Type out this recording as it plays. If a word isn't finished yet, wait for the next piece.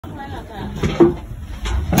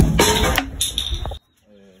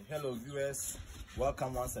Hello viewers,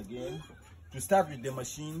 welcome once again. To start with the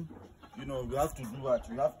machine, we have to do what?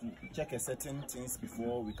 We have to check a certain things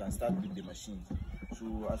before we can start with the machine.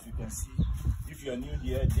 So as you can see, if you are new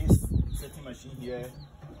here, this setting machine here,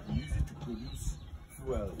 we use it to produce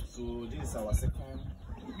fuel. So this is our second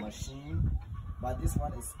machine, but this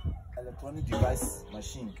one is electronic device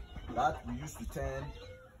machine that we use to turn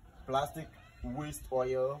plastic waste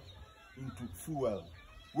oil into fuel,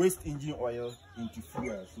 waste engine oil into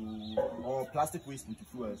fuel, so or plastic waste into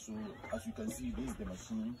fuel. So as you can see, this is the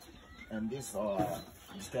machine, and this our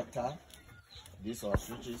instructor, these are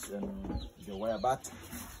switches and the wire. But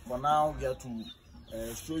for now, we have to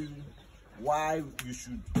show you why you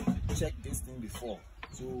should check this thing before.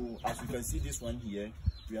 So as you can see, this one here,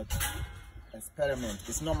 we have to experiment.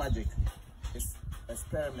 It's not magic, it's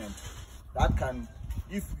experiment. That can,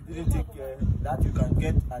 if you didn't take care, that you can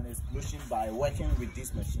get an explosion by working with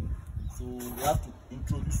this machine. So we have to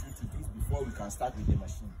introduce you to this before we can start with the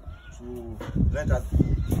machine. So let us,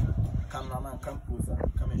 cameraman, come closer,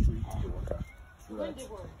 come and show it to the water, so that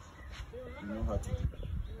you know how to do that.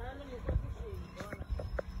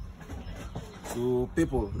 So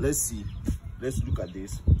people, let's see, let's look at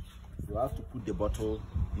this. You have to put the bottle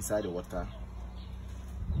inside the water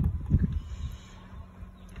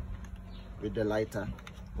with the lighter.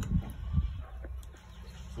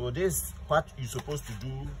 So this what you're supposed to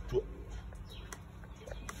do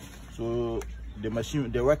so the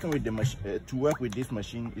machine, the working with the machine, to work with this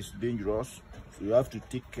machine is dangerous, so you have to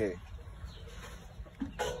take care.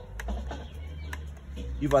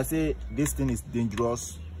 If I say this thing is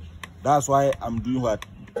dangerous, that's why I'm doing what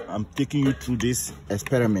I'm taking you through this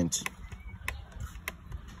experiment.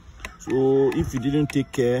 So if you didn't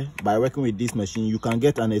take care by working with this machine, you can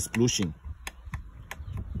get an explosion.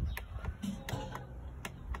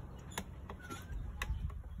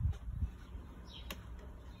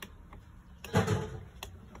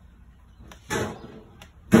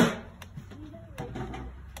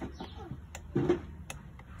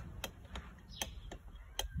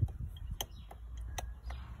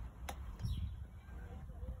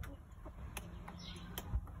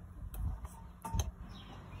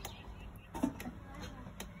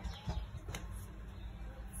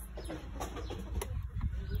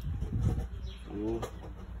 So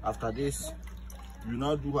after this, you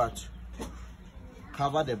now do what?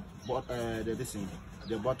 Cover the bottle.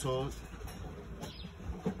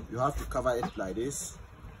 You have to cover it like this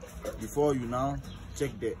before you now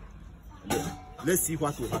check the. Let's see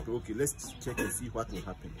what will happen. Okay, let's check and see what will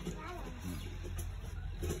happen.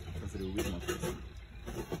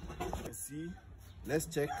 Let's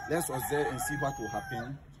check. Let's observe and see what will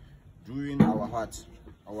happen during our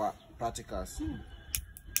practicals.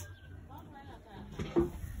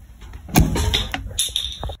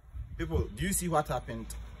 People, do you see what happened?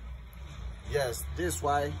 Yes, this is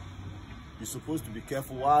why you're supposed to be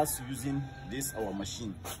careful whilst using this our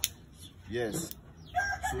machine. Yes,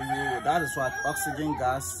 so that is what oxygen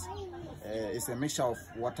gas is a mixture of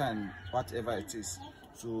water and whatever it is.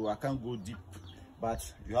 So I can't go deep,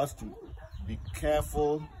 but you have to be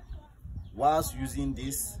careful whilst using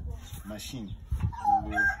this machine. So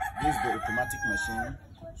this is the automatic machine.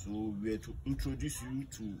 So we are to introduce you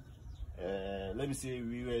to let me say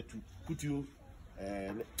we were to put you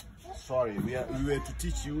we were to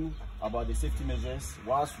teach you about the safety measures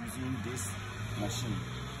whilst using this machine.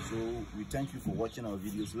 So we thank you for watching our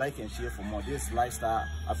videos. Like and share for more. This lifestyle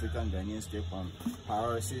African Ghanaians take on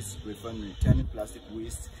pyrolysis, refinery, turning plastic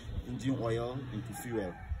waste engine oil into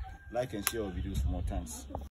fuel. Like and share our videos for more. Thanks.